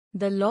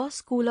The Law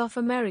School of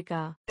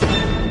America.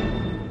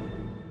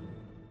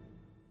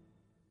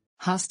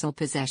 Hostile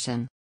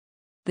possession.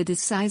 The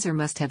decisor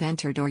must have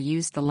entered or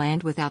used the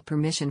land without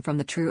permission from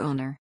the true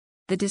owner.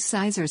 The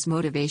decisor's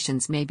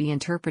motivations may be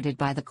interpreted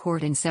by the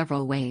court in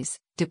several ways,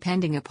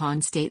 depending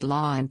upon state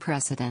law and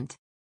precedent.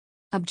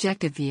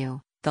 Objective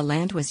view: the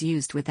land was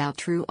used without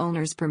true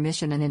owner's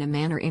permission and in a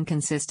manner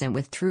inconsistent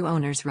with true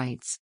owner's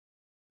rights.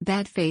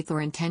 Bad faith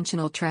or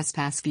intentional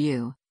trespass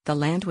view: the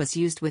land was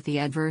used with the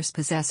adverse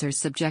possessor's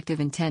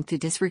subjective intent to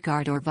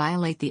disregard or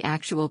violate the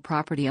actual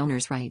property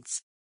owner's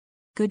rights.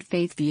 Good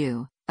faith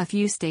view: a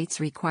few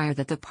states require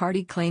that the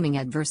party claiming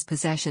adverse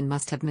possession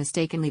must have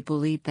mistakenly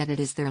believed that it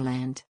is their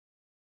land.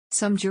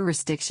 Some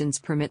jurisdictions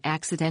permit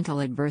accidental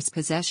adverse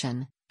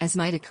possession, as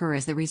might occur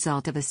as the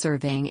result of a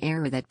surveying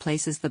error that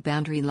places the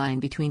boundary line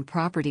between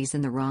properties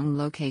in the wrong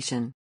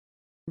location.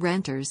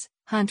 Renters,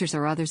 hunters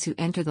or others who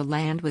enter the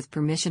land with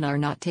permission are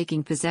not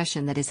taking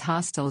possession that is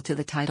hostile to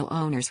the title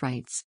owner's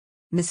rights.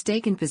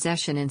 Mistaken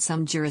possession in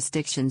some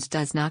jurisdictions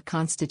does not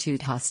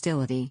constitute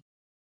hostility.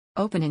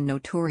 Open and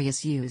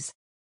notorious use.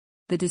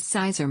 The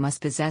decisor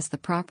must possess the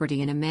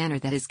property in a manner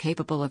that is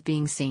capable of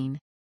being seen.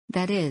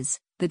 That is,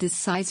 the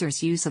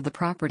decisor's use of the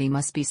property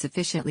must be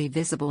sufficiently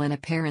visible and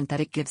apparent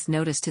that it gives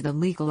notice to the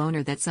legal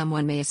owner that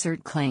someone may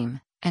assert claim,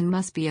 and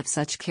must be of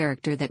such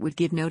character that would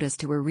give notice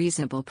to a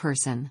reasonable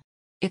person.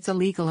 If the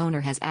legal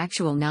owner has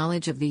actual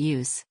knowledge of the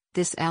use,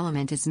 this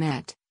element is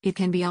met. It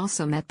can be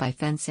also met by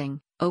fencing,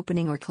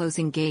 opening or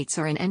closing gates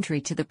or an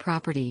entry to the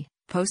property,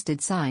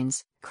 posted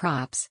signs,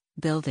 crops,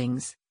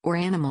 buildings, or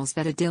animals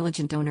that a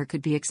diligent owner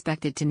could be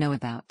expected to know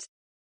about.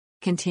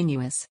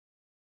 Continuous.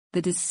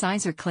 The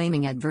decisor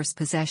claiming adverse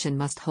possession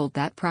must hold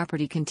that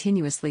property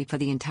continuously for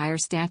the entire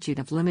statute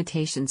of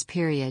limitations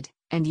period,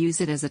 and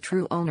use it as a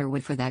true owner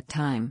would for that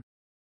time.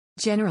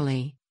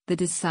 Generally, the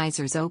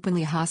decisor's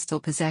openly hostile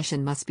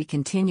possession must be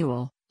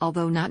continual,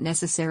 although not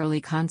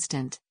necessarily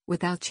constant,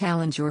 without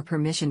challenge or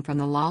permission from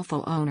the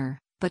lawful owner,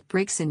 but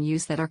breaks in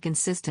use that are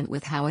consistent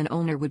with how an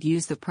owner would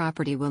use the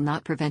property will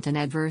not prevent an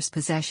adverse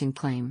possession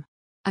claim.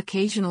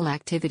 Occasional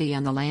activity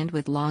on the land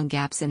with long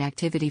gaps in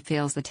activity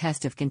fails the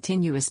test of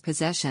continuous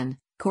possession.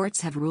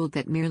 Courts have ruled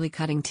that merely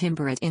cutting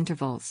timber at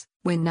intervals,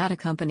 when not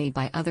accompanied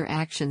by other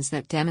actions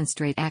that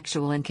demonstrate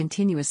actual and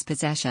continuous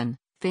possession,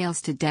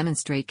 fails to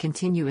demonstrate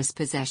continuous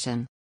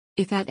possession.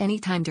 If at any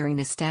time during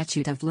the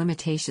statute of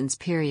limitations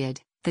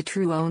period, the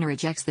true owner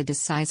ejects the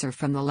decisor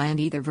from the land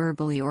either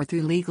verbally or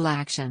through legal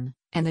action,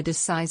 and the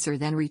decisor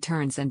then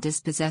returns and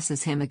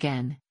dispossesses him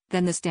again,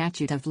 then the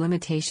statute of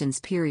limitations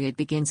period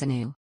begins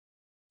anew.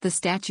 The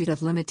statute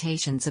of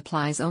limitations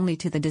applies only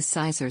to the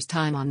decisor's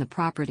time on the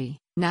property,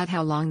 not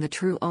how long the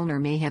true owner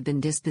may have been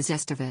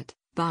dispossessed of it,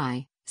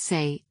 by,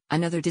 say,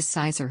 another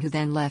decisor who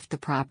then left the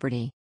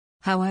property.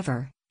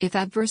 However, if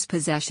adverse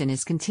possession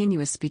is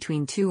continuous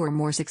between two or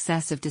more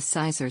successive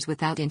decisors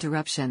without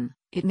interruption,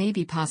 it may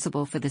be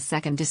possible for the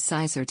second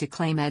decisor to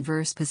claim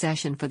adverse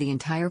possession for the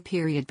entire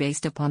period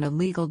based upon a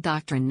legal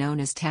doctrine known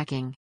as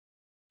tacking.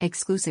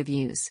 Exclusive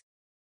use.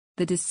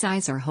 The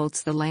decisor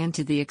holds the land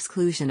to the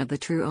exclusion of the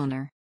true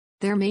owner.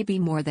 There may be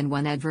more than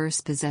one adverse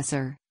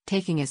possessor,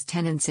 taking as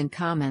tenants in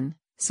common,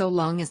 so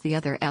long as the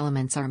other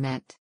elements are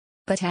met.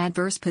 But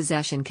adverse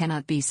possession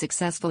cannot be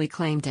successfully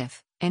claimed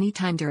if, any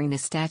time during the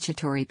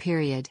statutory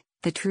period,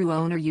 the true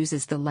owner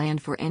uses the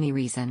land for any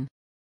reason.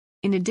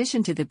 In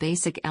addition to the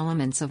basic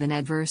elements of an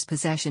adverse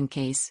possession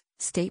case,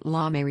 state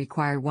law may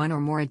require one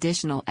or more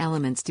additional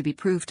elements to be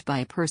proved by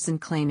a person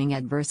claiming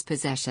adverse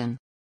possession.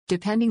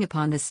 Depending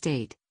upon the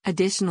state,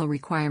 additional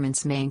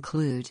requirements may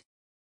include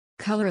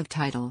color of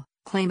title,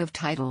 claim of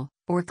title,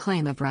 or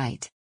claim of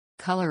right.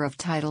 Color of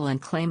title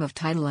and claim of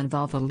title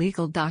involve a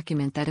legal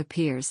document that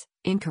appears,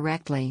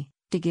 incorrectly,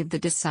 to give the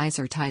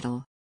decisor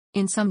title.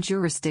 In some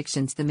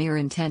jurisdictions, the mere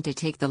intent to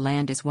take the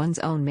land as one's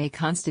own may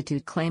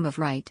constitute claim of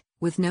right,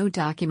 with no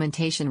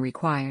documentation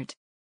required.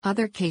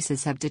 Other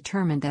cases have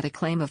determined that a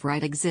claim of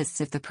right exists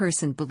if the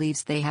person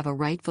believes they have a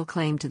rightful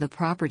claim to the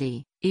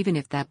property, even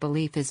if that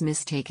belief is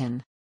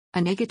mistaken.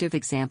 A negative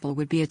example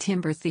would be a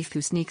timber thief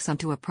who sneaks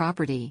onto a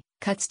property,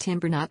 cuts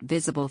timber not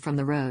visible from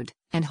the road,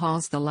 and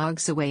hauls the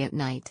logs away at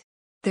night.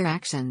 Their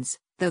actions,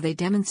 though they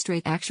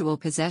demonstrate actual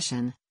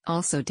possession,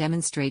 also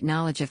demonstrate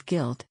knowledge of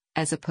guilt,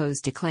 as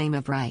opposed to claim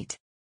of right.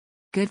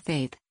 Good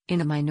faith,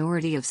 in a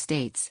minority of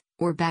states,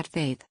 or bad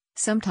faith,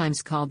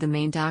 sometimes called the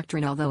Maine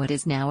doctrine although it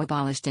is now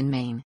abolished in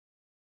Maine.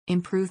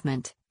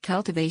 Improvement,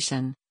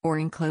 cultivation, or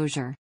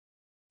enclosure.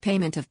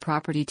 Payment of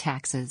property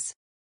taxes.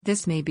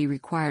 This may be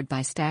required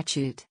by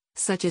statute,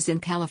 such as in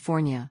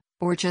California,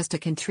 or just a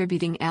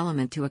contributing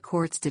element to a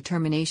court's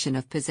determination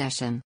of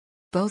possession.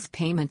 Both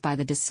payment by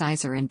the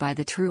decisor and by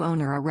the true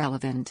owner are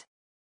relevant.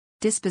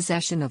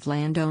 Dispossession of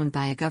land owned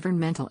by a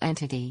governmental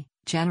entity.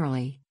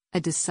 Generally, a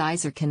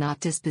decisor cannot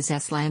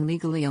dispossess land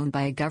legally owned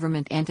by a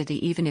government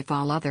entity even if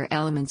all other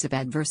elements of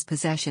adverse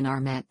possession are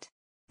met.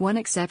 One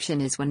exception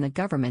is when the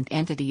government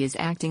entity is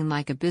acting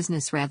like a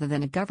business rather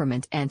than a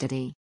government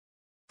entity.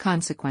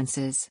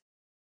 Consequences.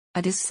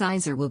 A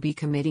decisor will be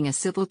committing a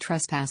civil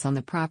trespass on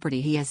the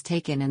property he has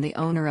taken, and the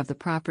owner of the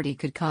property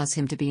could cause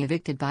him to be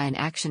evicted by an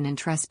action in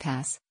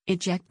trespass,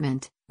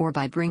 ejectment, or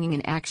by bringing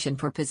an action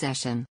for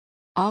possession.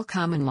 All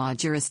common law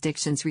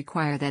jurisdictions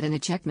require that an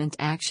ejectment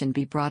action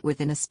be brought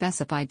within a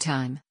specified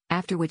time,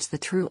 after which the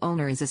true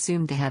owner is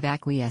assumed to have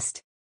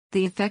acquiesced.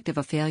 The effect of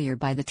a failure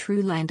by the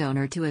true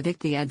landowner to evict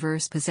the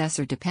adverse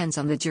possessor depends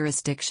on the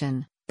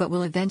jurisdiction, but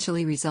will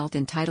eventually result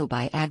in title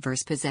by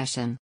adverse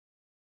possession.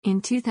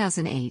 In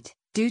 2008,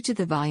 due to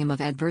the volume of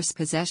adverse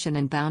possession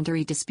and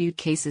boundary dispute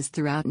cases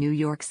throughout New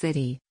York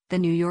City, the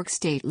New York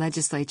State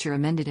Legislature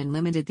amended and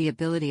limited the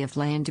ability of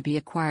land to be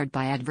acquired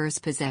by adverse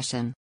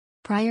possession.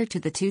 Prior to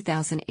the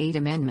 2008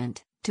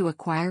 amendment, to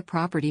acquire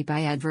property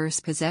by adverse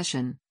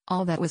possession,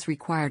 all that was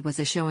required was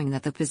a showing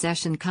that the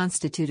possession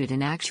constituted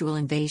an actual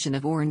invasion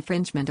of or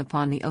infringement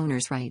upon the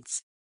owner's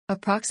rights.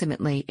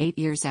 Approximately 8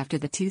 years after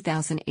the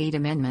 2008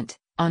 amendment,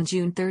 on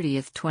June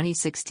 30,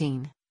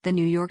 2016, the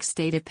New York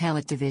State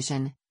Appellate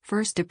Division,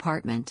 First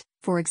Department,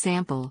 for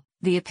example,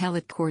 the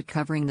appellate court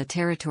covering the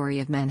territory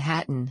of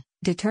Manhattan,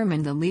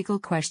 determined the legal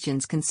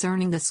questions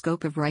concerning the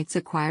scope of rights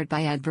acquired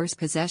by adverse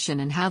possession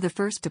and how the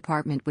First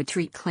Department would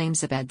treat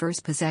claims of adverse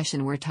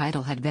possession where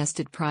title had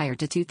vested prior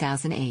to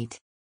 2008.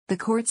 The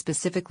court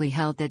specifically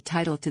held that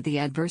title to the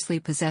adversely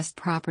possessed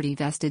property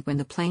vested when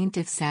the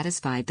plaintiff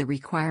satisfied the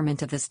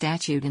requirement of the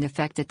statute in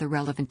effect at the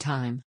relevant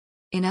time.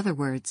 In other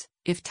words,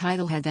 if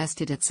title had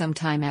vested at some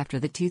time after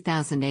the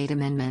 2008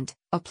 amendment,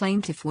 a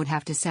plaintiff would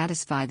have to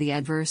satisfy the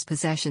adverse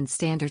possession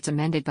standards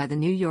amended by the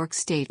New York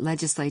State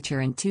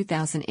Legislature in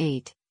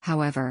 2008.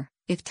 However,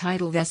 if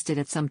title vested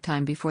at some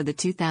time before the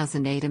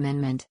 2008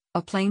 amendment,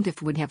 a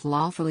plaintiff would have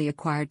lawfully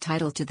acquired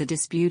title to the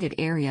disputed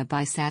area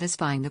by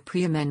satisfying the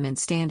pre-amendment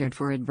standard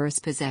for adverse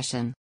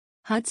possession.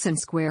 Hudson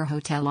Square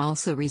Hotel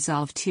also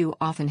resolved two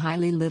often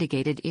highly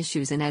litigated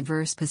issues in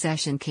adverse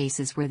possession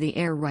cases where the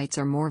air rights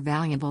are more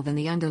valuable than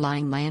the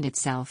underlying land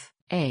itself.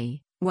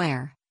 A.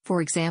 Where,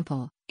 for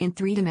example, in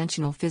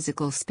three-dimensional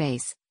physical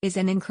space, is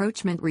an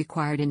encroachment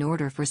required in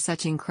order for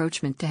such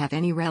encroachment to have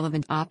any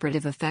relevant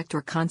operative effect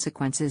or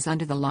consequences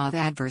under the law of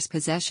adverse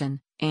possession,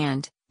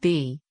 and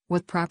B.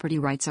 What property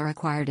rights are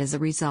acquired as a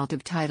result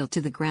of title to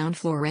the ground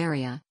floor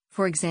area,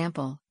 for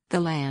example, the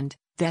land,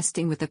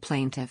 vesting with the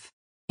plaintiff.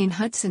 In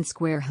Hudson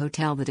Square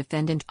Hotel, the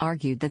defendant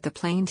argued that the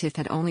plaintiff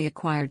had only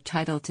acquired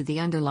title to the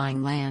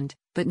underlying land,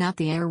 but not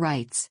the air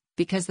rights,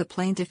 because the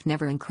plaintiff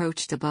never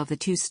encroached above the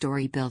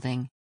two-story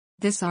building.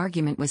 This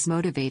argument was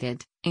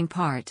motivated, in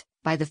part,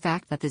 by the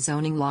fact that the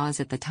zoning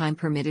laws at the time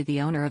permitted the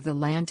owner of the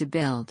land to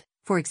build,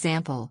 for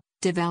example,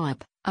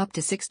 develop, up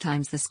to 6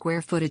 times the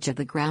square footage of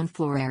the ground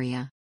floor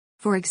area.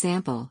 For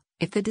example,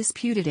 if the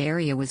disputed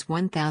area was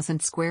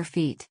 1,000 square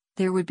feet,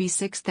 there would be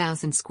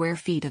 6,000 square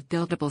feet of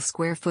buildable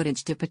square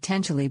footage to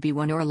potentially be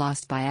won or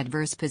lost by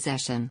adverse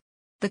possession.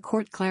 The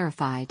court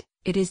clarified,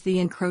 it is the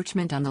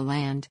encroachment on the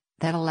land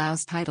that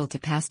allows title to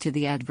pass to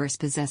the adverse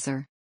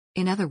possessor.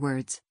 In other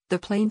words, the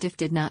plaintiff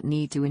did not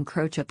need to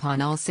encroach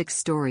upon all 6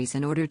 stories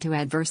in order to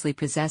adversely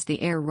possess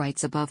the air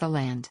rights above the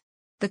land.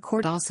 The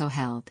court also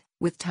held,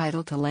 with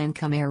title to land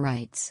come air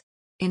rights.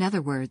 In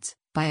other words,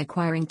 by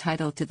acquiring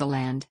title to the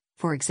land,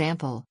 for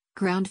example,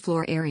 ground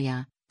floor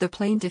area, the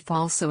plaintiff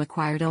also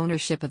acquired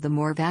ownership of the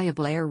more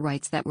valuable air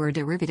rights that were a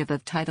derivative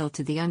of title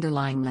to the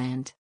underlying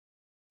land.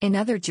 In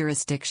other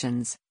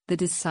jurisdictions, the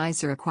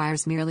decisor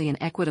acquires merely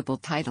an equitable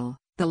title.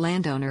 The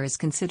landowner is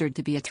considered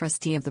to be a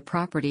trustee of the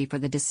property for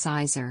the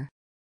decisor.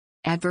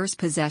 Adverse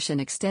possession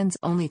extends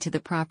only to the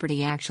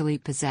property actually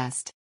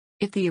possessed.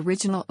 If the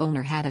original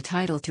owner had a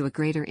title to a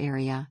greater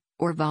area,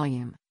 or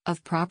volume,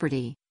 of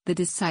property, the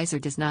decisor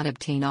does not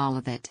obtain all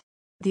of it.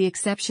 The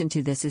exception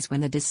to this is when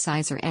the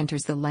decisor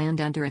enters the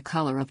land under a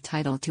color of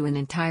title to an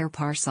entire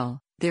parcel.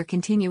 Their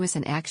continuous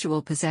and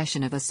actual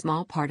possession of a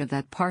small part of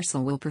that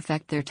parcel will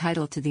perfect their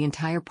title to the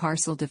entire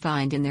parcel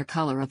defined in their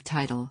color of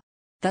title.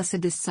 Thus a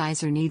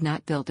decisor need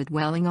not build a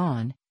dwelling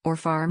on, or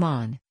farm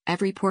on,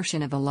 every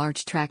portion of a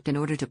large tract in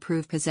order to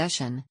prove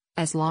possession,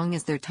 as long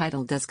as their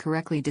title does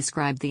correctly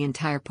describe the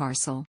entire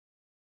parcel.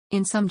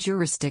 In some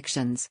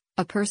jurisdictions,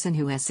 a person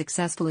who has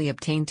successfully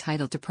obtained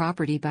title to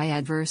property by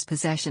adverse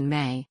possession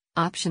may,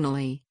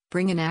 optionally,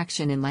 bring an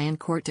action in land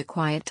court to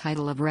quiet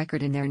title of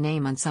record in their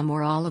name on some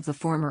or all of the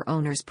former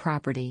owner's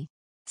property.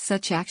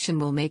 Such action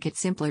will make it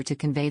simpler to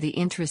convey the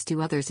interest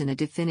to others in a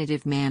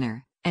definitive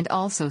manner, and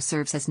also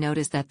serves as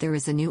notice that there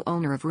is a new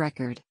owner of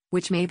record,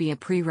 which may be a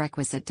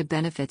prerequisite to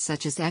benefits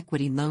such as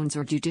equity loans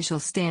or judicial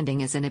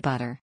standing as an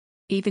abutter.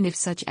 Even if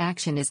such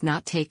action is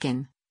not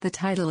taken, the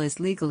title is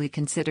legally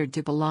considered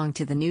to belong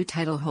to the new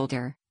title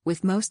holder,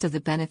 with most of the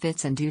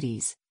benefits and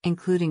duties,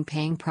 including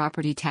paying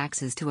property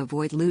taxes to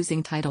avoid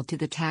losing title to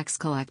the tax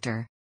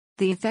collector.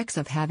 The effects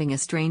of having a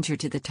stranger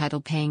to the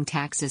title paying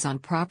taxes on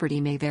property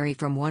may vary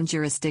from one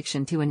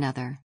jurisdiction to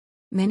another.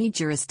 Many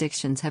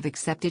jurisdictions have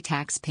accepted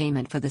tax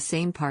payment for the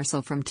same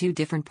parcel from 2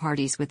 different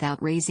parties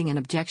without raising an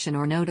objection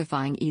or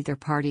notifying either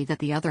party that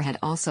the other had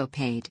also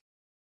paid.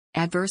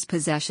 Adverse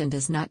possession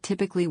does not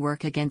typically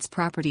work against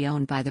property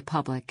owned by the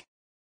public.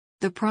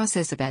 The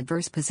process of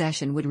adverse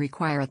possession would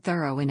require a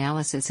thorough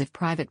analysis if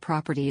private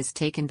property is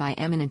taken by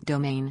eminent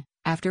domain,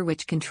 after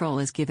which control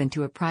is given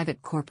to a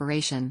private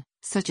corporation,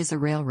 such as a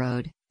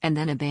railroad, and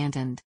then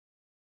abandoned.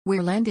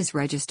 Where land is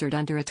registered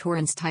under a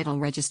Torrens title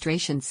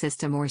registration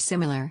system or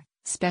similar,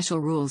 special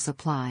rules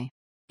apply.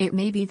 It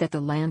may be that the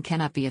land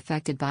cannot be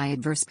affected by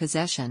adverse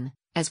possession,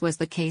 as was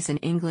the case in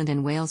England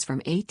and Wales from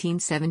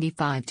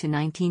 1875 to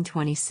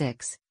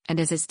 1926, and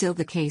as is still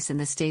the case in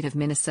the state of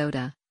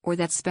Minnesota, or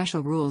that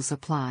special rules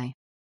apply.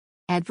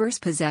 Adverse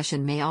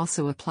possession may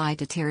also apply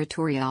to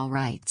territorial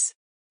rights.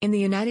 In the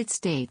United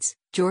States,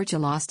 Georgia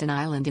lost an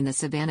island in the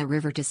Savannah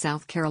River to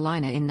South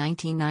Carolina in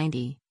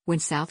 1990, when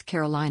South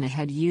Carolina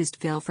had used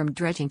fill from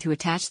dredging to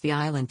attach the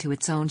island to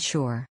its own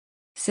shore.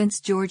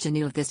 Since Georgia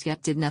knew of this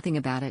yet did nothing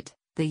about it,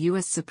 the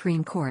U.S.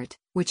 Supreme Court,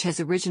 which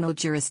has original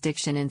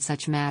jurisdiction in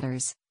such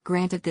matters,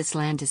 granted this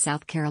land to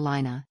South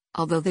Carolina,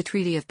 although the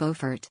Treaty of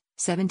Beaufort,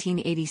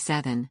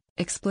 1787,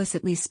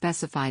 explicitly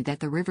specified that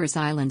the river's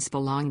islands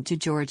belonged to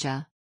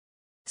Georgia.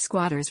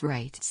 Squatters'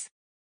 rights.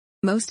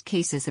 Most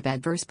cases of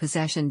adverse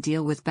possession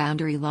deal with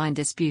boundary line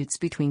disputes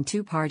between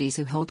two parties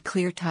who hold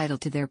clear title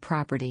to their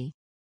property.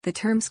 The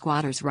term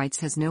squatters'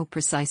 rights has no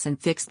precise and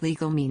fixed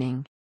legal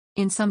meaning.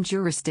 In some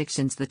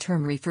jurisdictions, the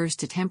term refers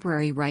to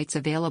temporary rights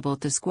available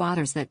to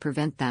squatters that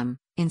prevent them,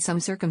 in some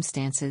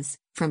circumstances,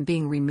 from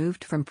being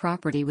removed from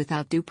property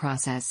without due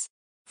process.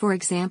 For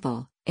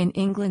example, in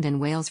England and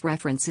Wales,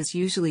 reference is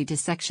usually to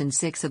Section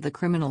 6 of the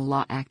Criminal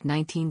Law Act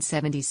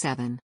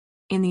 1977.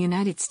 In the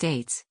United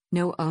States,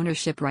 no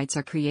ownership rights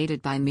are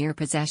created by mere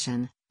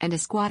possession, and a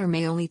squatter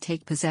may only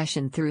take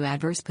possession through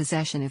adverse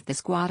possession if the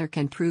squatter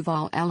can prove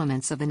all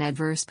elements of an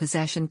adverse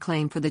possession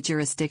claim for the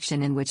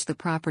jurisdiction in which the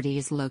property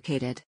is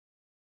located.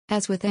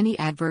 As with any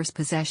adverse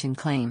possession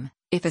claim,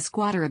 if a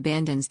squatter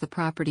abandons the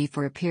property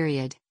for a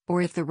period,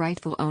 or if the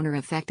rightful owner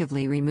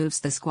effectively removes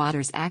the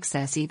squatter's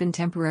access even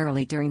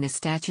temporarily during the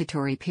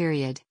statutory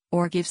period,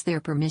 or gives their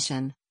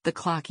permission, the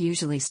clock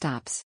usually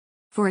stops.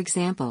 For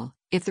example,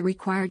 if the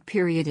required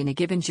period in a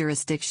given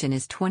jurisdiction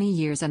is 20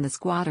 years and the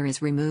squatter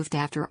is removed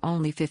after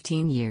only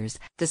 15 years,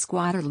 the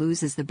squatter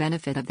loses the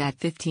benefit of that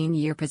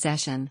 15-year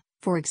possession.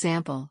 For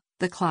example,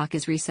 the clock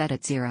is reset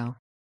at 0.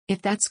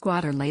 If that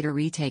squatter later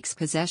retakes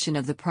possession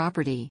of the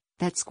property,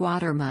 that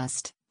squatter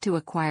must, to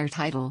acquire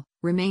title,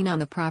 remain on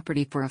the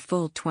property for a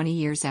full 20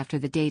 years after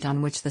the date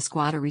on which the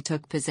squatter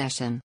retook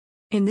possession.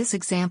 In this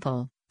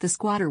example, the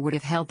squatter would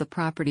have held the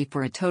property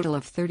for a total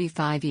of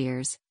 35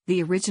 years,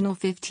 the original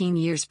 15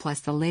 years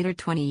plus the later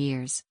 20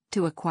 years,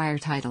 to acquire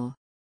title.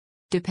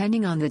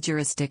 Depending on the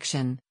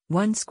jurisdiction,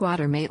 one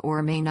squatter may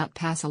or may not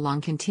pass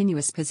along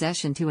continuous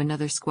possession to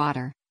another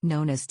squatter,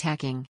 known as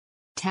tacking.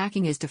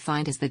 Tacking is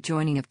defined as the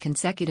joining of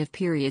consecutive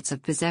periods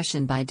of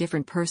possession by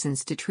different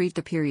persons to treat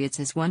the periods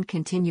as one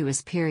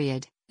continuous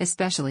period,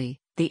 especially,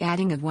 the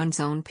adding of one's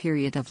own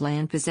period of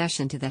land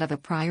possession to that of a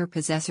prior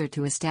possessor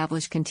to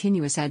establish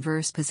continuous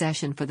adverse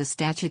possession for the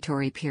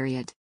statutory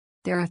period.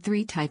 There are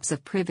three types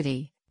of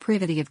privity: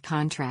 privity of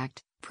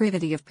contract,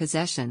 privity of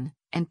possession,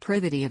 and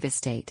privity of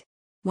estate.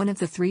 One of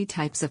the three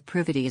types of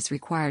privity is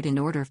required in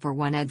order for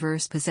one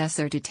adverse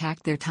possessor to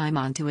tack their time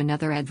onto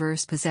another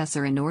adverse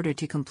possessor in order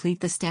to complete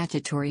the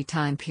statutory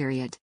time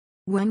period.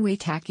 One-way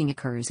tacking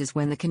occurs is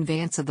when the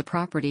conveyance of the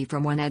property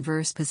from one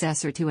adverse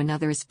possessor to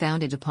another is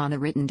founded upon a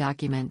written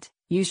document,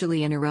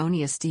 usually an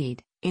erroneous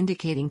deed,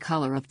 indicating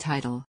color of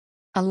title.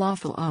 A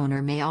lawful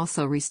owner may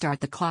also restart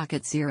the clock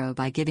at 0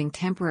 by giving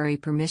temporary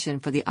permission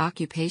for the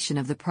occupation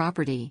of the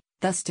property,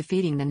 thus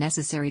defeating the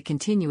necessary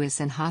continuous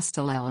and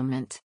hostile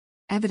element.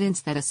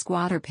 Evidence that a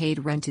squatter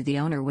paid rent to the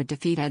owner would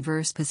defeat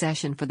adverse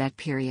possession for that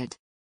period.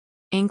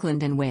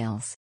 England and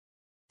Wales.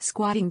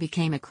 Squatting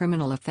became a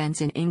criminal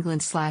offence in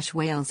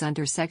England/Wales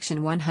under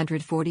Section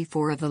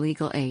 144 of the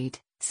Legal Aid,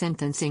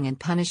 Sentencing and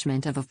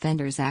Punishment of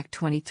Offenders Act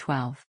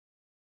 2012.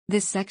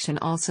 This section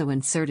also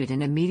inserted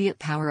an immediate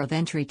power of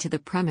entry to the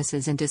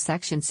premises into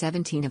Section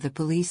 17 of the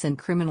Police and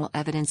Criminal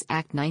Evidence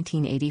Act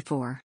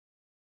 1984.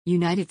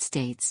 United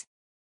States.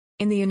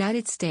 In the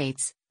United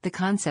States, the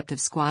concept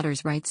of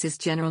squatters' rights is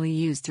generally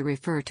used to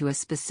refer to a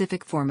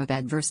specific form of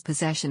adverse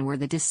possession where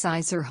the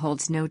decisor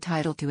holds no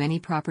title to any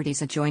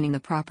properties adjoining the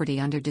property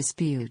under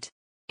dispute.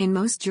 In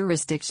most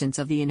jurisdictions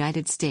of the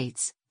United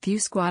States, few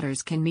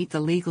squatters can meet the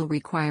legal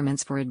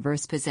requirements for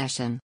adverse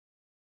possession.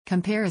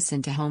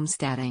 Comparison to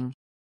homesteading.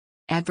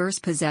 Adverse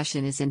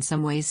possession is in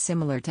some ways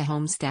similar to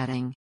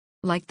homesteading.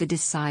 Like the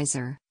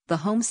decisor, the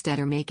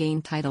homesteader may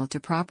gain title to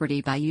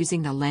property by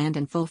using the land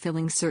and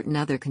fulfilling certain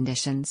other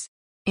conditions.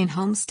 In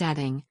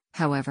homesteading,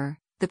 however,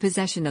 the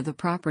possession of the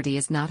property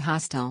is not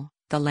hostile.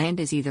 The land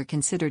is either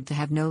considered to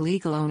have no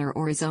legal owner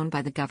or is owned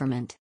by the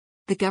government.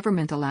 The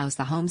government allows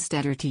the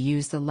homesteader to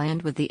use the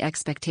land with the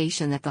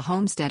expectation that the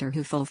homesteader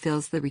who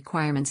fulfills the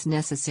requirements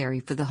necessary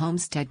for the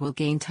homestead will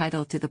gain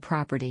title to the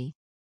property.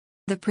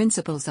 The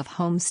principles of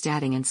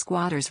homesteading and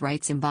squatters'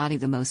 rights embody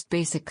the most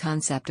basic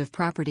concept of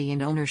property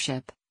and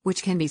ownership,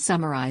 which can be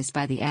summarized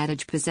by the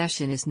adage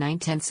possession is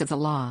 9/10 of the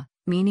law,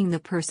 meaning the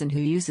person who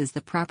uses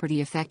the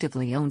property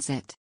effectively owns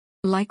it.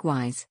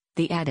 Likewise,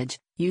 The adage,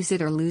 use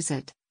it or lose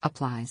it,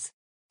 applies.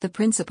 The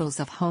principles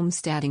of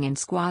homesteading and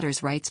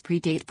squatters' rights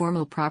predate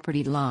formal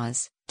property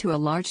laws. To a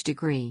large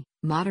degree,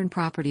 modern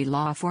property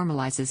law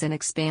formalizes and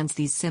expands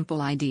these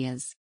simple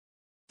ideas.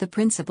 The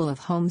principle of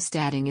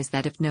homesteading is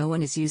that if no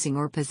one is using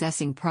or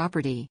possessing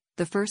property,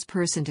 the first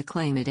person to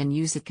claim it and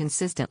use it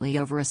consistently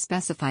over a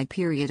specified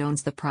period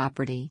owns the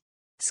property.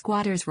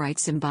 Squatters'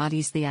 rights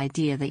embodies the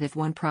idea that if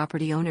one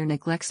property owner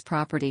neglects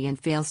property and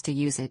fails to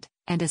use it,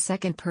 and a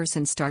second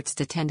person starts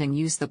to tend and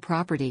use the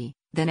property,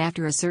 then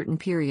after a certain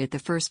period the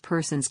first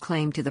person's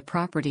claim to the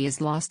property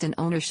is lost and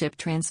ownership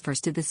transfers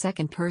to the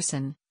second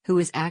person, who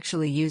is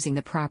actually using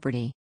the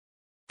property.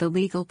 The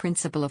legal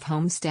principle of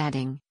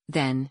homesteading,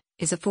 then,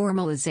 is a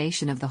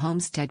formalization of the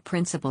homestead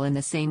principle in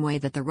the same way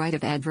that the right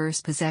of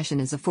adverse possession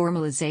is a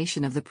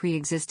formalization of the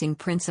pre-existing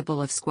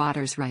principle of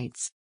squatters'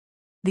 rights.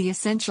 The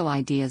essential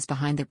ideas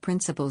behind the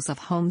principles of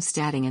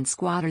homesteading and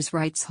squatters'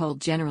 rights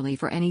hold generally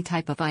for any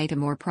type of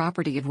item or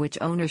property of which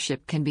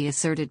ownership can be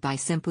asserted by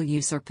simple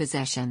use or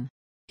possession.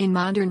 In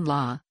modern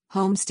law,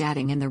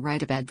 homesteading and the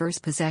right of adverse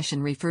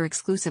possession refer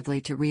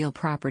exclusively to real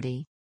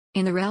property.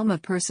 In the realm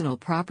of personal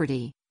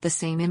property, the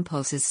same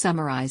impulse is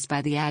summarized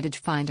by the adage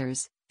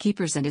finders,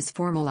 keepers and is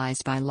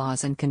formalized by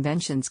laws and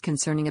conventions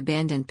concerning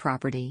abandoned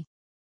property.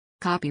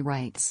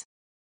 Copyrights.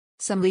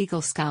 Some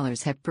legal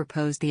scholars have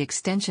proposed the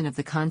extension of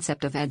the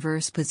concept of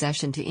adverse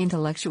possession to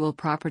intellectual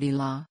property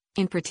law,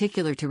 in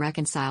particular to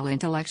reconcile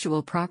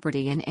intellectual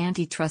property and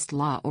antitrust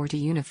law or to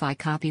unify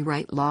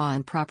copyright law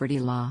and property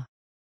law.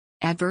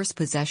 Adverse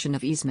possession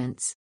of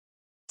easements.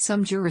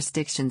 Some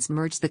jurisdictions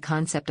merge the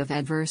concept of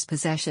adverse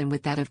possession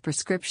with that of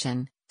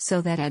prescription,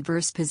 so that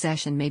adverse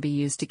possession may be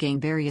used to gain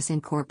various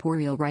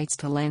incorporeal rights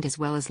to land as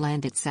well as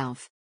land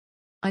itself.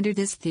 Under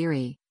this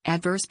theory,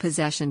 adverse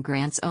possession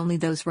grants only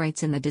those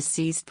rights in the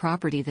disseized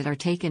property that are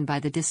taken by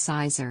the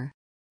disseizor.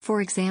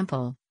 For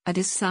example, a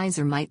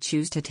disseizor might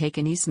choose to take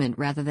an easement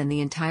rather than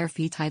the entire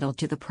fee title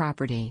to the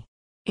property.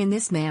 In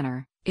this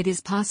manner, it is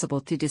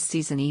possible to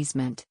disseize an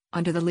easement,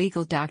 under the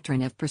legal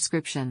doctrine of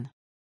prescription.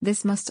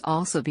 This must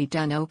also be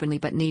done openly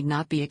but need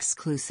not be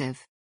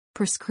exclusive.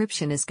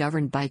 Prescription is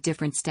governed by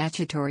different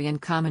statutory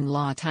and common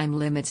law time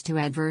limits to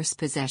adverse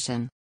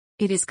possession.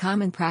 It is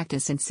common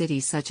practice in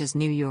cities such as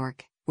New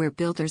York, where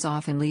builders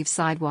often leave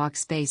sidewalk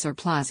space or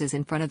plazas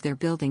in front of their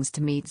buildings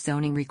to meet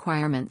zoning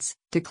requirements,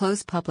 to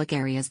close public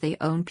areas they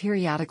own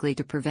periodically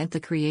to prevent the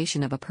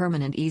creation of a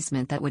permanent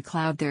easement that would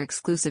cloud their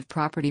exclusive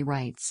property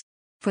rights.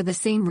 For the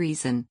same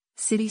reason,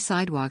 city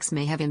sidewalks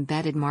may have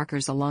embedded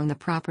markers along the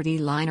property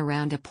line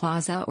around a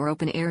plaza or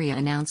open area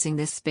announcing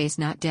this space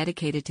not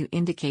dedicated to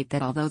indicate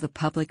that although the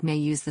public may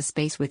use the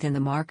space within the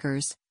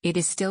markers, it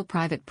is still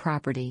private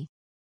property.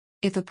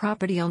 If a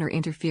property owner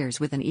interferes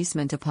with an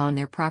easement upon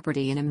their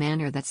property in a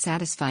manner that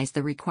satisfies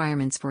the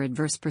requirements for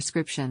adverse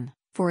prescription,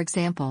 for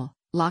example,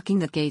 locking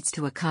the gates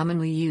to a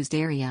commonly used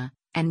area,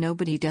 and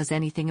nobody does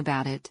anything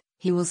about it,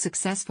 he will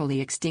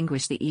successfully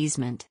extinguish the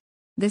easement.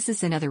 This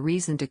is another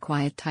reason to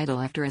quiet title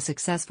after a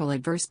successful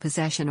adverse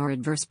possession or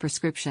adverse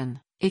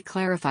prescription. It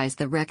clarifies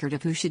the record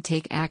of who should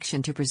take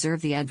action to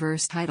preserve the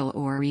adverse title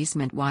or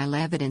easement while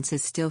evidence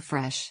is still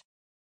fresh.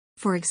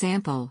 For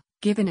example,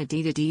 given a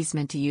deeded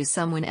easement to use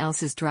someone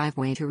else's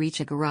driveway to reach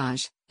a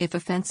garage, if a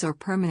fence or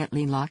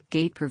permanently locked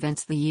gate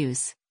prevents the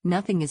use,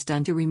 nothing is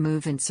done to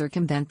remove and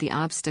circumvent the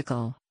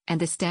obstacle, and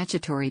the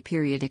statutory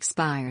period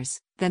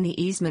expires, then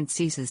the easement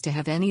ceases to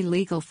have any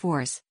legal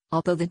force,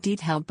 although the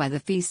deed held by the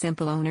fee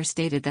simple owner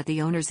stated that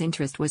the owner's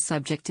interest was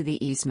subject to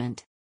the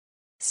easement.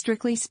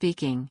 Strictly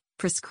speaking,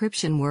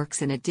 prescription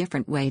works in a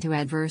different way to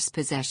adverse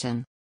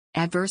possession.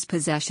 Adverse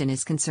possession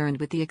is concerned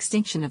with the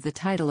extinction of the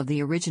title of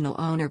the original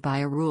owner by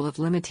a rule of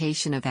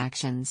limitation of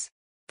actions.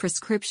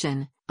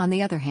 Prescription, on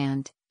the other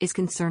hand, is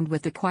concerned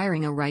with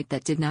acquiring a right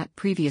that did not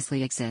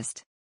previously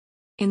exist.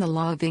 In the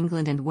law of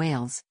England and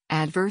Wales,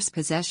 adverse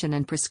possession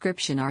and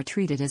prescription are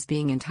treated as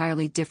being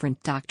entirely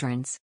different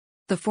doctrines.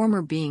 The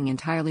former being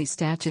entirely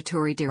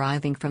statutory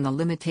deriving from the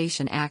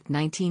Limitation Act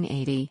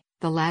 1980,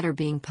 the latter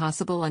being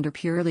possible under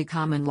purely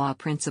common law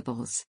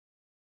principles.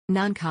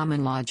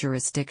 Non-common law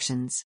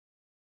jurisdictions.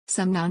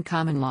 Some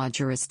non-common law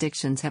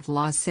jurisdictions have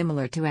laws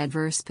similar to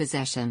adverse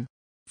possession.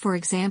 For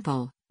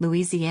example,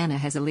 Louisiana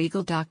has a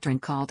legal doctrine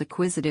called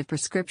acquisitive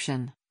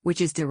prescription,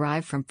 which is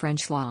derived from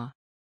French law.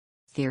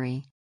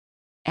 Theory.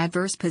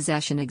 Adverse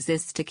possession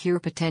exists to cure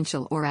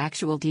potential or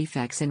actual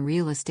defects in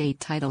real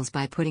estate titles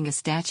by putting a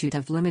statute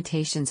of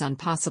limitations on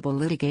possible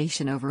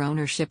litigation over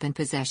ownership and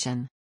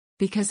possession.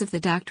 Because of the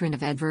doctrine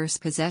of adverse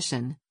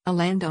possession, a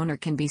landowner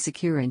can be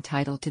secure in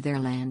title to their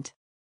land.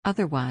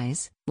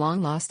 Otherwise,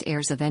 long-lost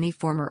heirs of any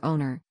former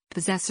owner,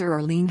 possessor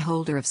or lien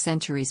holder of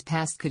centuries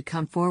past could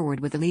come forward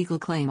with a legal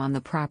claim on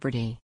the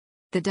property.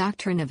 The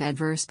doctrine of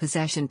adverse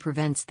possession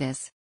prevents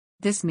this.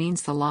 This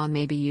means the law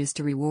may be used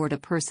to reward a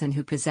person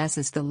who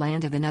possesses the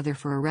land of another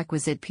for a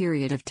requisite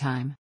period of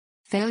time.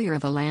 Failure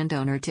of a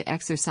landowner to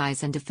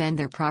exercise and defend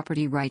their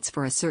property rights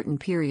for a certain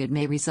period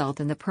may result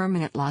in the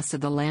permanent loss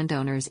of the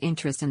landowner's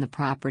interest in the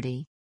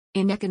property.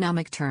 In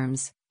economic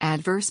terms,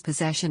 Adverse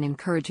possession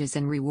encourages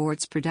and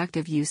rewards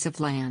productive use of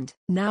land.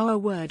 Now a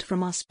word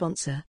from our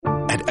sponsor.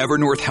 At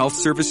Evernorth Health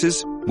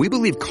Services, we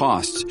believe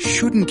costs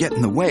shouldn't get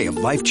in the way of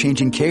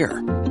life-changing care,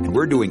 and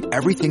we're doing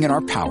everything in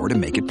our power to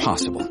make it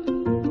possible.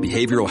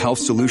 Behavioral health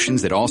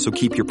solutions that also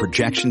keep your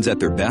projections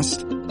at their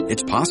best?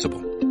 It's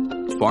possible.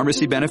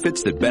 Pharmacy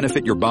benefits that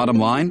benefit your bottom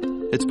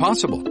line? It's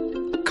possible.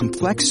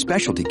 Complex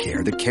specialty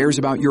care that cares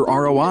about your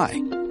ROI?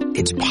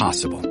 It's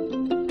possible.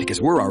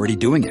 Because we're already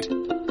doing it.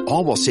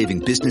 All while saving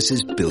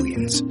businesses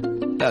billions.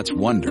 That's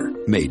Wonder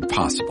made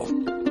possible.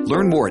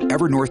 Learn more at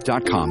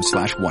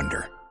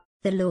evernorth.com/wonder.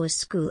 The Law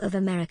School of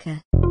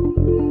America.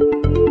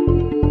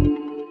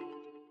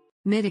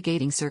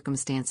 Mitigating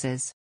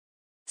circumstances.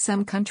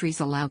 Some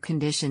countries allow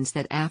conditions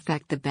that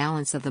affect the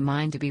balance of the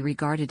mind to be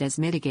regarded as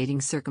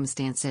mitigating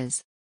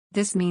circumstances.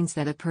 This means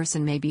that a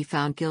person may be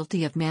found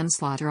guilty of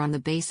manslaughter on the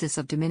basis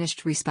of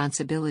diminished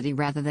responsibility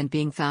rather than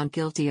being found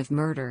guilty of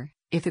murder,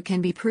 if it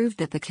can be proved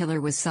that the killer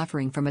was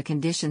suffering from a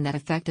condition that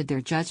affected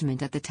their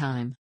judgment at the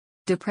time.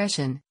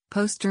 Depression,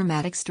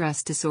 post-traumatic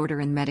stress disorder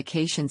and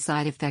medication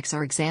side effects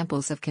are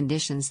examples of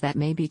conditions that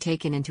may be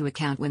taken into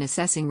account when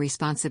assessing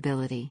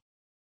responsibility.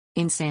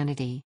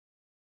 Insanity.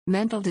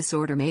 Mental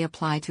disorder may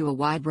apply to a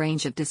wide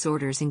range of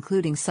disorders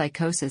including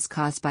psychosis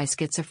caused by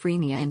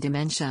schizophrenia and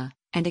dementia,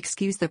 and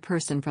excuse the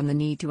person from the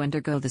need to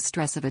undergo the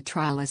stress of a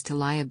trial as to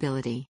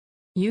liability.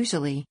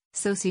 Usually,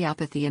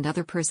 sociopathy and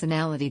other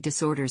personality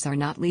disorders are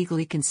not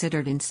legally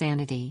considered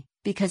insanity,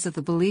 because of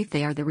the belief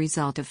they are the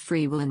result of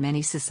free will in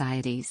many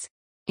societies.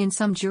 In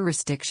some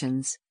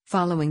jurisdictions,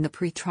 following the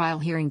pre-trial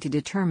hearing to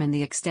determine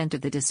the extent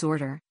of the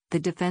disorder, the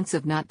defense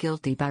of not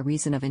guilty by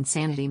reason of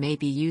insanity may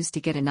be used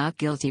to get a not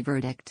guilty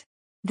verdict.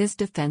 This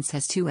defense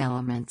has two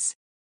elements.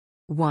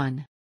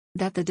 1.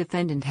 That the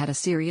defendant had a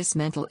serious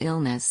mental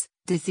illness,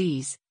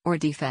 disease, or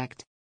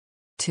defect.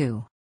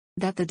 2.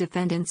 That the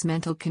defendant's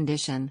mental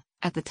condition,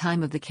 at the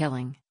time of the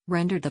killing,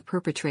 rendered the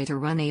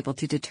perpetrator unable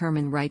to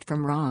determine right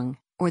from wrong,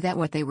 or that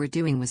what they were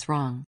doing was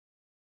wrong.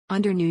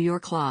 Under New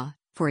York law,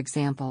 for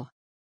example,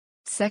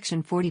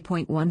 Section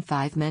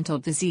 40.15 Mental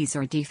disease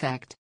or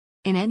defect.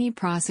 In any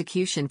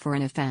prosecution for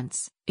an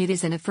offense, it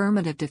is an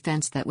affirmative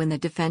defense that when the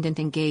defendant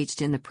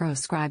engaged in the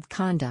proscribed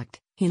conduct,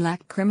 he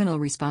lacked criminal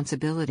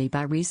responsibility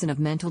by reason of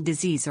mental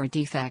disease or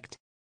defect.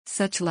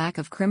 Such lack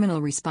of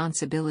criminal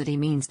responsibility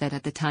means that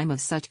at the time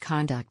of such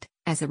conduct,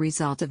 as a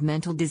result of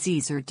mental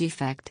disease or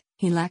defect,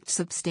 he lacked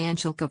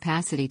substantial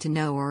capacity to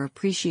know or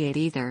appreciate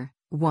either,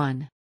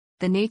 1.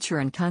 The nature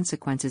and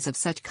consequences of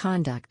such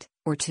conduct,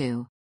 or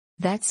 2.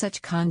 That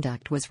such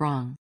conduct was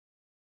wrong.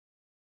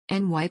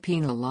 NY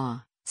Penal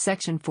Law,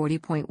 Section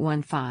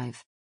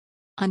 40.15.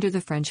 Under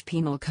the French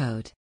Penal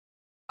Code.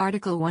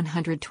 Article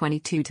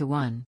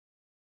 122-1.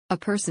 A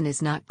person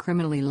is not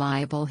criminally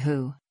liable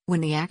who, when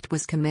the act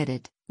was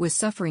committed, was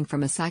suffering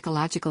from a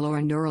psychological or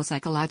a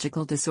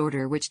neuropsychological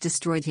disorder which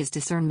destroyed his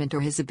discernment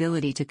or his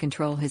ability to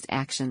control his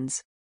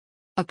actions.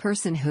 A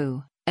person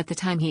who, at the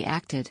time he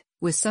acted,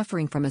 was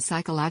suffering from a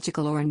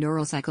psychological or a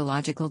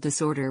neuropsychological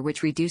disorder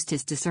which reduced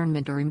his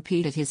discernment or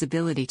impeded his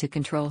ability to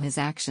control his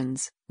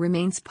actions,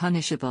 remains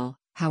punishable.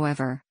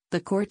 However,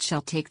 the court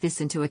shall take this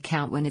into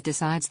account when it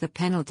decides the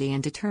penalty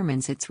and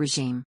determines its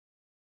regime.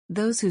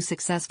 Those who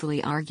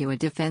successfully argue a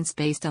defense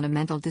based on a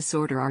mental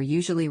disorder are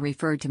usually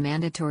referred to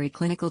mandatory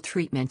clinical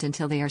treatment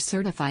until they are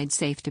certified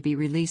safe to be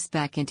released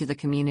back into the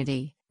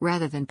community,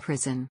 rather than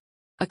prison.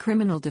 A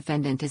criminal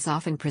defendant is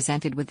often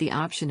presented with the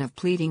option of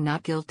pleading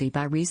not guilty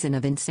by reason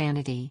of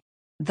insanity.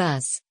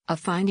 Thus, a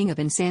finding of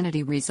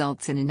insanity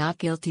results in a not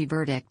guilty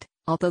verdict,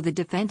 although the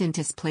defendant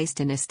is placed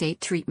in a state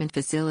treatment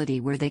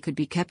facility where they could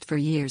be kept for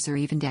years or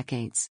even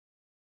decades.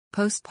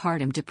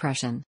 Postpartum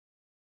depression.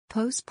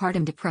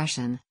 Postpartum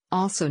depression,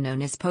 also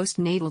known as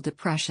postnatal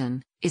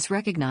depression, is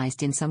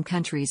recognized in some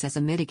countries as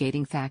a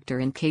mitigating factor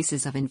in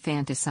cases of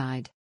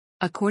infanticide.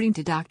 According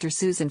to Dr.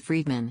 Susan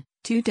Friedman,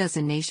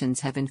 24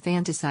 nations have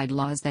infanticide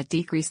laws that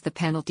decrease the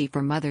penalty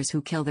for mothers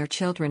who kill their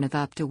children of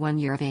up to 1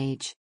 year of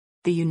age.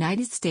 The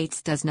United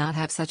States does not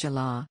have such a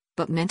law,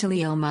 but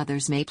mentally ill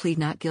mothers may plead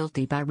not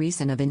guilty by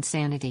reason of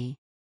insanity.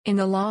 In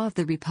the law of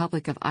the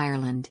Republic of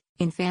Ireland,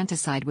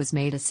 infanticide was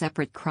made a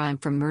separate crime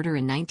from murder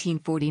in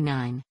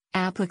 1949,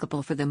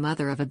 applicable for the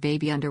mother of a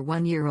baby under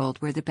 1 year old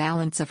where the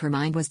balance of her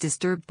mind was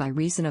disturbed by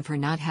reason of her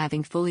not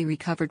having fully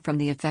recovered from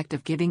the effect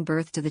of giving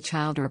birth to the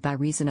child or by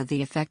reason of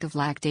the effect of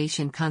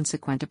lactation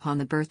consequent upon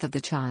the birth of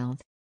the child.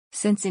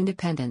 Since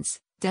independence,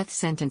 death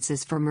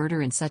sentences for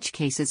murder in such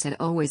cases had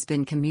always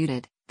been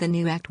commuted. The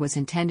new act was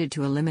intended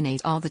to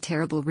eliminate all the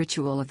terrible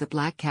ritual of the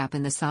black cap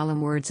and the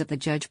solemn words of the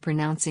judge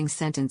pronouncing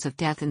sentence of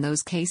death in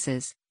those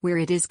cases, where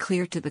it is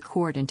clear to the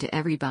court and to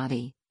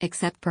everybody,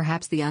 except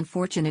perhaps the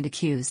unfortunate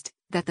accused,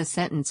 that the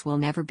sentence will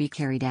never be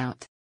carried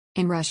out.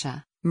 In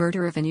Russia,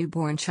 murder of a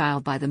newborn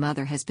child by the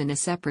mother has been a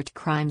separate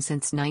crime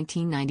since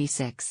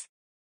 1996.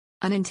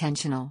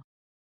 Unintentional.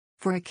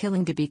 For a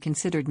killing to be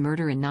considered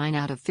murder in 9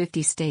 out of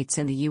 50 states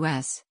in the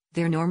U.S.,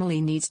 there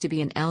normally needs to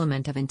be an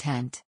element of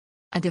intent.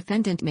 A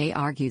defendant may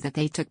argue that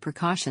they took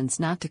precautions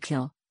not to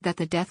kill, that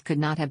the death could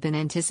not have been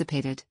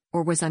anticipated,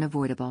 or was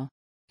unavoidable.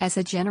 As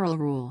a general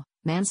rule,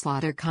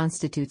 manslaughter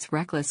constitutes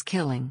reckless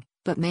killing,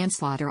 but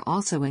manslaughter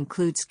also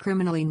includes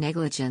criminally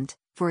negligent,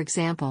 for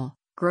example,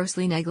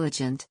 grossly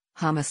negligent,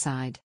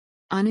 homicide.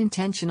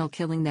 Unintentional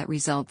killing that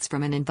results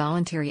from an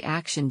involuntary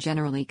action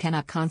generally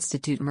cannot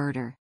constitute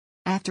murder.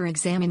 After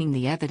examining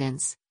the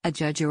evidence, a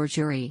judge or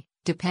jury,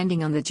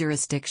 depending on the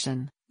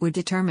jurisdiction, would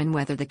determine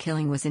whether the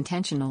killing was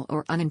intentional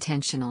or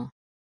unintentional.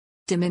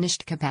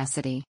 Diminished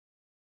capacity.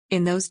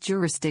 In those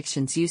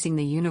jurisdictions using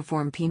the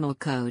Uniform Penal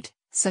Code,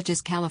 such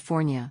as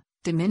California,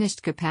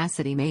 diminished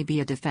capacity may be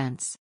a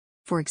defense.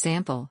 For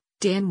example,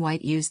 Dan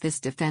White used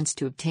this defense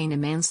to obtain a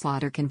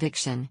manslaughter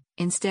conviction,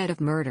 instead of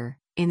murder,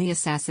 in the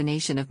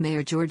assassination of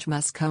Mayor George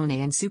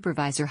Moscone and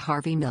Supervisor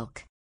Harvey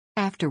Milk.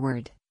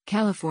 Afterward,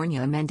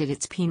 California amended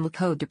its penal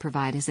code to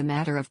provide as a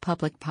matter of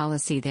public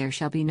policy there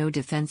shall be no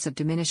defense of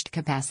diminished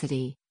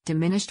capacity,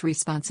 diminished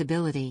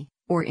responsibility,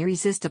 or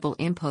irresistible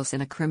impulse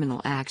in a criminal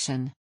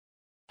action.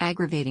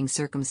 Aggravating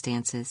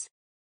circumstances.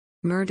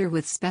 Murder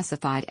with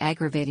specified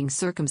aggravating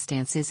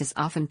circumstances is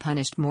often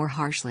punished more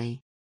harshly.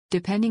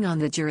 Depending on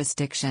the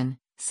jurisdiction,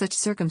 such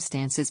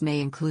circumstances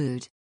may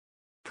include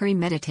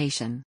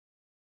premeditation,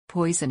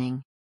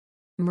 poisoning,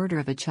 murder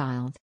of a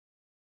child,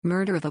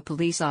 murder of a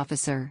police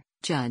officer,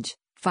 judge,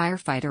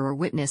 firefighter or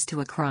witness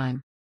to a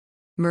crime,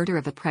 murder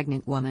of a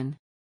pregnant woman,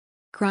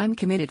 crime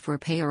committed for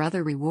pay or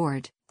other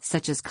reward,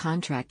 such as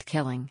contract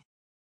killing,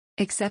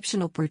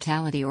 exceptional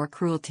brutality or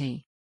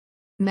cruelty,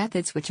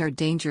 methods which are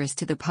dangerous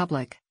to the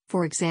public,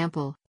 for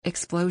example,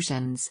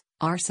 explosions,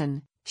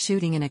 arson,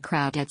 shooting in a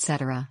crowd,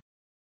 etc.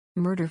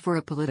 Murder for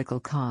a political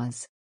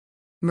cause.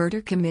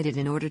 Murder committed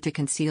in order to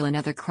conceal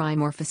another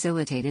crime or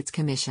facilitate its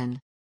commission.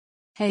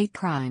 Hate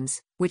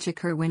crimes, which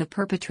occur when a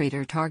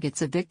perpetrator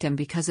targets a victim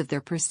because of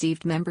their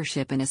perceived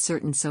membership in a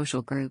certain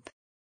social group.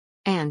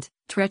 And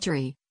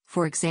treachery,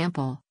 for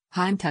example,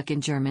 Heimtücke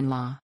in German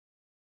law.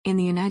 In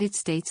the United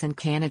States and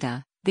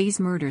Canada,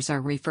 these murders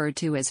are referred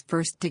to as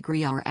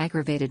first-degree or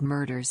aggravated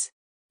murders.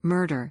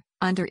 Murder,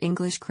 under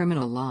English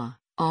criminal law,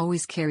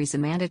 always carries a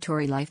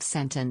mandatory life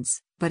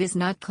sentence, but is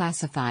not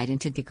classified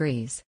into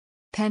degrees.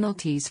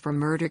 Penalties for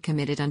murder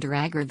committed under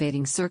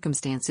aggravating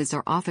circumstances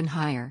are often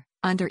higher,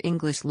 under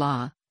English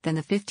law, than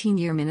the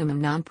 15-year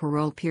minimum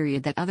non-parole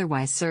period that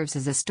otherwise serves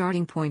as a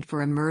starting point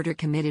for a murder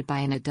committed by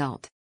an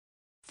adult.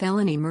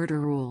 Felony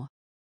murder rule.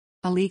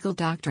 A legal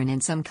doctrine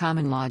in some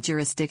common law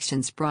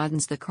jurisdictions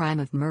broadens the crime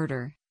of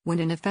murder. When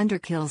an offender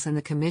kills in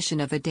the commission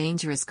of a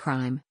dangerous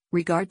crime,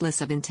 regardless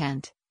of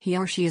intent, he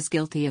or she is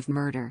guilty of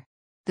murder.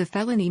 The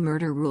felony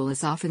murder rule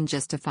is often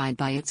justified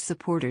by its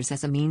supporters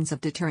as a means of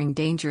deterring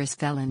dangerous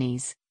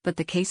felonies, but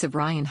the case of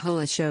Ryan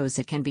Hulla shows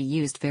it can be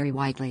used very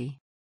widely.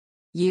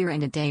 Year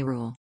and a day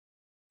rule.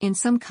 In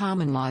some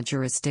common law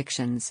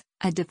jurisdictions,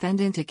 a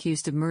defendant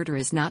accused of murder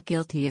is not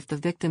guilty if the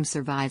victim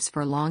survives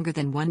for longer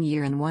than 1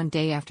 year and 1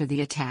 day after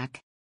the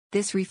attack.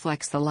 This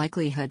reflects the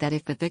likelihood that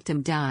if the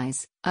victim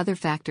dies, other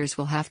factors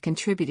will have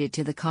contributed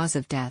to the cause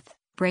of death,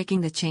 breaking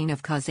the chain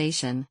of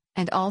causation,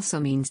 and also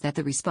means that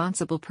the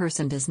responsible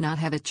person does not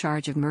have a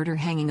charge of murder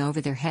hanging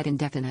over their head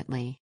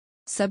indefinitely.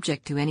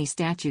 Subject to any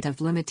statute of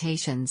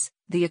limitations,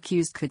 the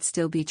accused could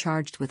still be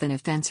charged with an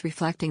offense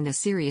reflecting the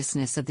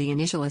seriousness of the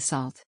initial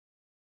assault.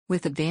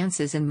 With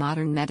advances in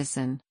modern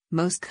medicine,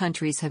 most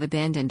countries have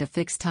abandoned a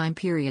fixed time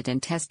period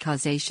and test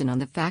causation on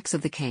the facts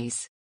of the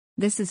case.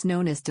 This is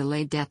known as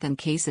delayed death, and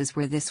cases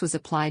where this was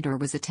applied or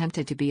was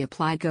attempted to be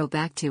applied go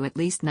back to at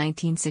least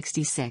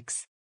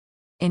 1966.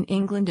 In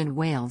England and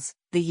Wales,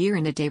 the year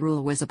and a day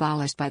rule was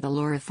abolished by the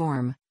Law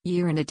Reform,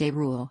 Year and a Day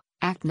Rule,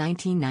 Act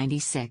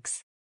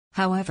 1996.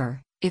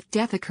 However, if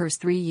death occurs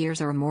 3 years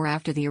or more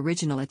after the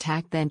original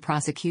attack, then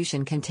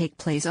prosecution can take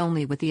place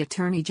only with the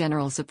Attorney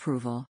General's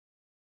approval.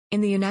 In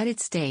the United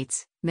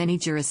States, many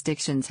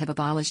jurisdictions have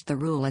abolished the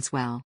rule as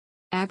well.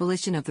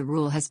 Abolition of the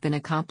rule has been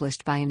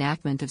accomplished by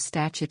enactment of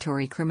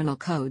statutory criminal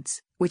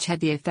codes, which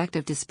had the effect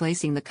of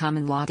displacing the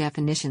common law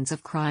definitions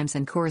of crimes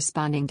and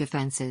corresponding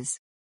defenses.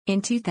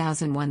 In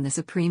 2001, the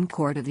Supreme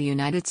Court of the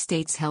United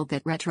States held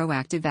that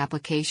retroactive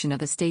application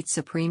of a state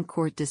Supreme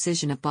Court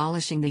decision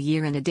abolishing the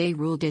year and a day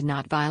rule did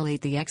not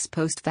violate the ex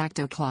post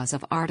facto clause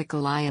of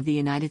Article I of the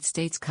United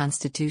States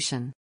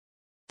Constitution.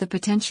 The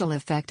potential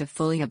effect of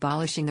fully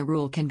abolishing the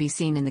rule can be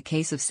seen in the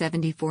case of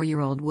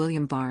 74-year-old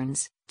William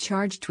Barnes,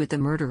 charged with the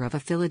murder of a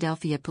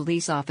Philadelphia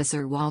police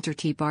officer Walter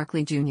T.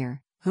 Barkley Jr.,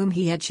 whom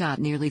he had shot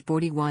nearly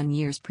 41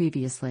 years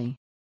previously.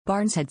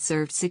 Barnes had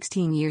served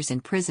 16 years in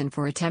prison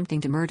for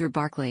attempting to murder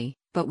Barkley,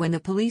 but when the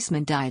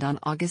policeman died on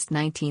August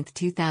 19,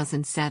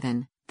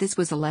 2007, this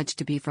was alleged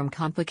to be from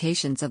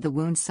complications of the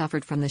wounds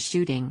suffered from the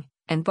shooting,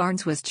 and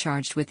Barnes was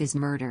charged with his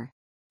murder.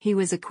 He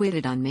was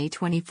acquitted on May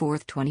 24,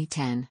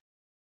 2010.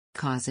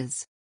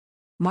 Causes.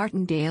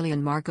 Martin Daly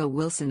and Margot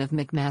Wilson of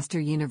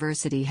McMaster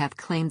University have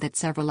claimed that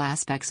several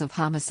aspects of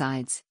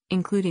homicides,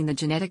 including the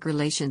genetic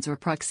relations or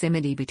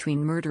proximity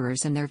between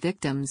murderers and their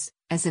victims,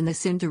 as in the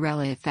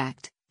Cinderella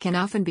effect, can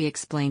often be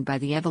explained by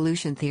the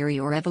evolution theory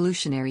or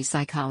evolutionary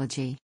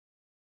psychology.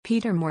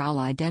 Peter Morrell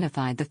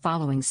identified the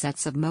following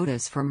sets of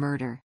motives for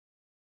murder: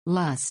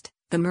 lust,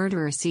 The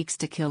murderer seeks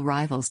to kill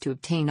rivals to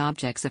obtain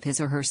objects of his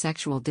or her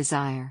sexual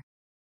desire.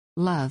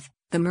 Love,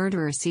 the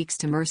murderer seeks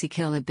to mercy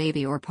kill a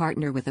baby or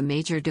partner with a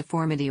major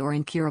deformity or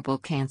incurable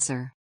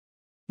cancer.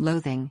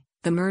 Loathing,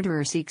 the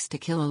murderer seeks to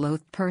kill a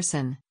loathed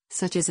person,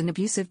 such as an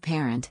abusive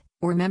parent,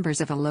 or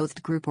members of a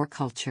loathed group or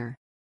culture.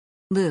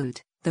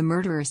 Loot, the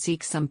murderer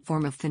seeks some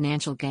form of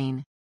financial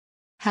gain.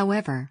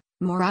 However,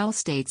 morale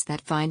states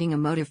that finding a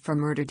motive for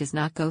murder does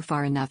not go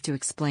far enough to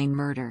explain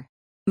murder.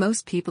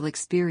 Most people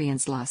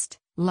experience lust,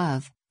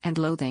 love, and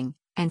loathing,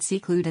 and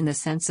seek loot in the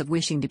sense of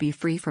wishing to be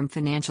free from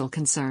financial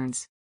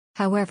concerns.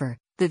 However,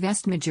 the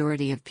vast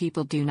majority of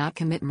people do not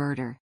commit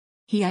murder.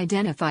 He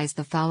identifies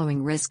the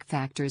following risk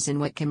factors in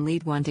what can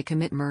lead one to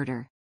commit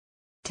murder.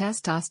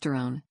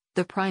 Testosterone,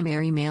 the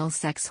primary male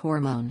sex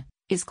hormone,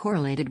 is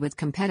correlated with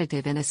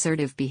competitive and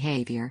assertive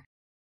behavior.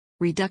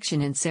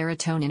 Reduction in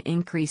serotonin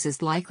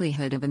increases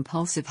likelihood of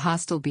impulsive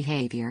hostile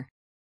behavior.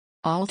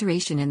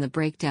 Alteration in the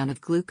breakdown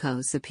of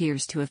glucose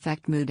appears to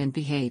affect mood and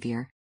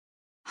behavior.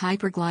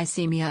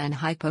 Hyperglycemia and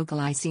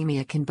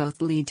hypoglycemia can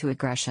both lead to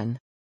aggression.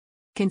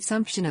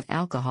 Consumption of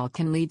alcohol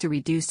can lead to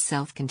reduced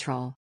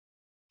self-control.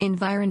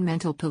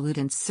 Environmental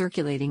pollutants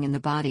circulating in the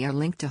body are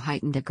linked to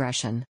heightened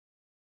aggression.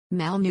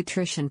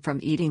 Malnutrition from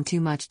eating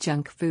too much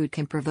junk food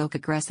can provoke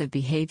aggressive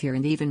behavior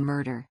and even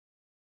murder.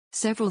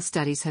 Several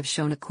studies have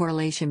shown a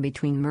correlation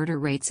between murder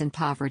rates and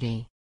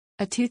poverty.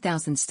 A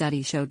 2000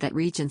 study showed that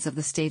regions of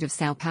the state of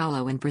São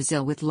Paulo in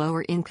Brazil with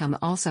lower income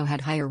also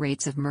had higher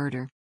rates of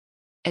murder.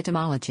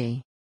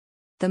 Etymology.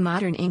 The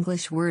modern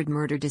English word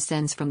murder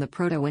descends from the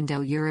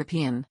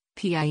Proto-Indo-European,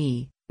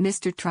 pie,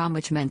 Mr. Traum,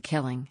 which meant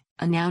killing,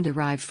 a noun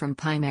derived from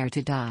pimere,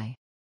 to die.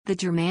 The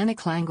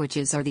Germanic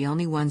languages are the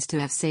only ones to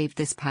have saved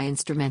this pie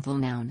instrumental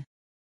noun.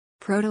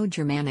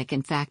 Proto-Germanic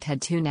in fact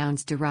had two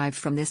nouns derived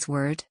from this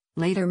word,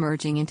 later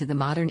merging into the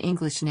modern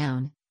English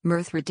noun,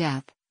 murthra,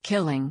 death,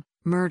 killing,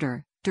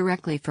 murder,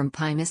 directly from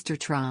pie Mr.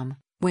 Traum,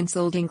 whence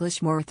Old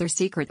English morther,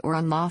 secret or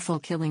unlawful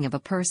killing of a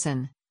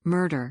person,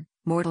 murder,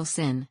 mortal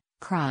sin,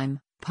 crime,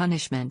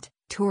 punishment,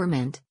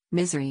 torment,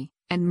 misery,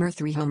 and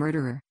murthriho,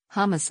 murderer,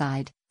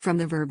 homicide, from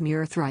the verb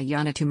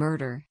murthrayana, to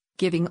murder,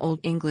 giving Old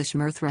English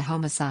murthra,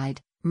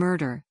 homicide,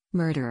 murder,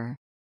 murderer.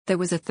 There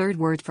was a third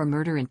word for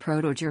murder in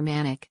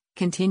Proto-Germanic,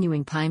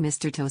 continuing pie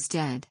Mr. tos,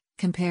 dead,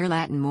 compare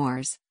Latin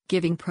mors,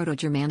 giving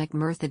Proto-Germanic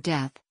murtha,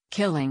 death,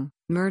 killing,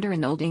 murder,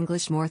 and Old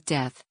English morth,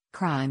 death,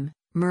 crime,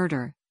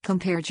 murder,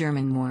 compare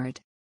German mord.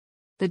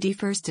 The D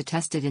first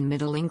attested in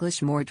Middle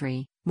English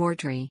mordry,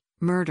 mordry,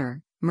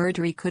 murder,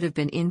 murdery could have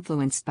been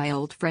influenced by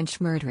Old French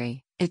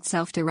murdry,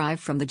 itself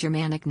derived from the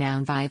Germanic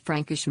noun via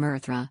Frankish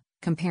murthra,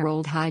 compare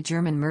Old High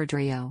German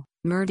murdrio,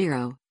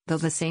 murdero, though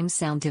the same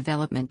sound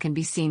development can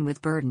be seen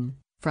with burden,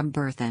 from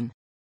burthen.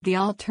 The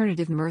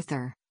alternative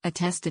murther,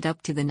 attested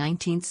up to the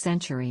 19th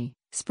century,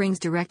 springs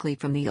directly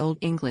from the Old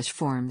English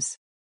forms.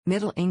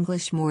 Middle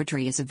English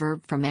mordry is a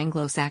verb from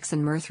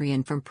Anglo-Saxon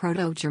murthrian from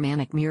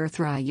Proto-Germanic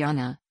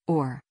murthrayana,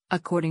 or,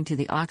 according to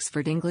the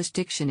Oxford English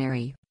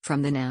Dictionary,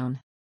 from the noun.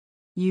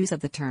 Use of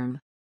the term.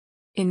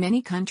 In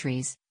many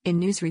countries, in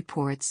news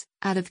reports,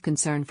 out of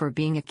concern for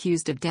being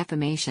accused of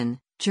defamation,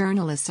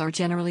 journalists are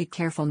generally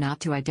careful not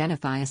to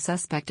identify a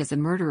suspect as a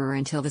murderer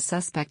until the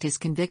suspect is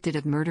convicted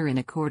of murder in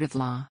a court of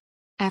law.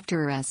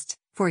 After arrest,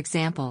 for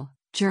example,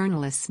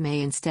 journalists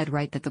may instead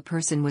write that the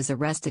person was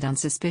arrested on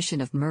suspicion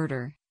of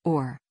murder,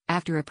 or,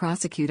 after a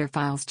prosecutor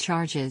files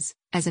charges,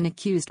 as an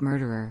accused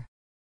murderer.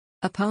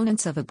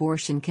 Opponents of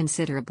abortion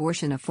consider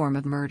abortion a form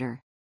of murder.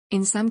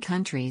 In some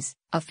countries,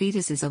 a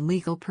fetus is a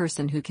legal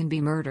person who can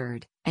be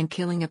murdered, and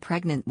killing a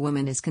pregnant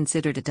woman is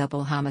considered a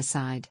double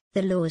homicide.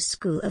 The Law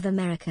School of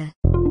America.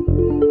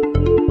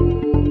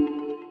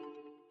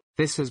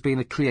 This has been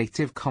a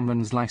Creative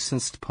Commons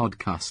licensed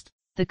podcast.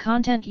 The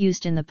content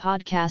used in the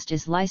podcast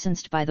is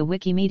licensed by the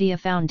Wikimedia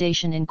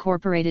Foundation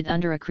Incorporated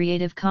under a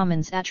Creative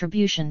Commons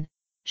Attribution,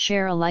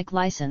 Share Alike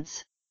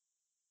license.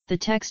 The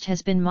text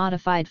has been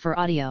modified for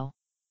audio.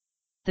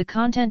 The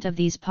content of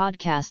these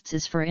podcasts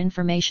is for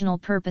informational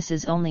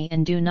purposes only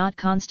and do not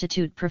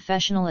constitute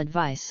professional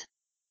advice.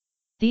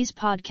 These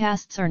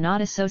podcasts are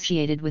not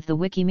associated with the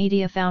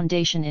Wikimedia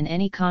Foundation in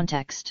any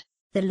context.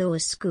 The Law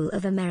School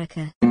of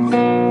America.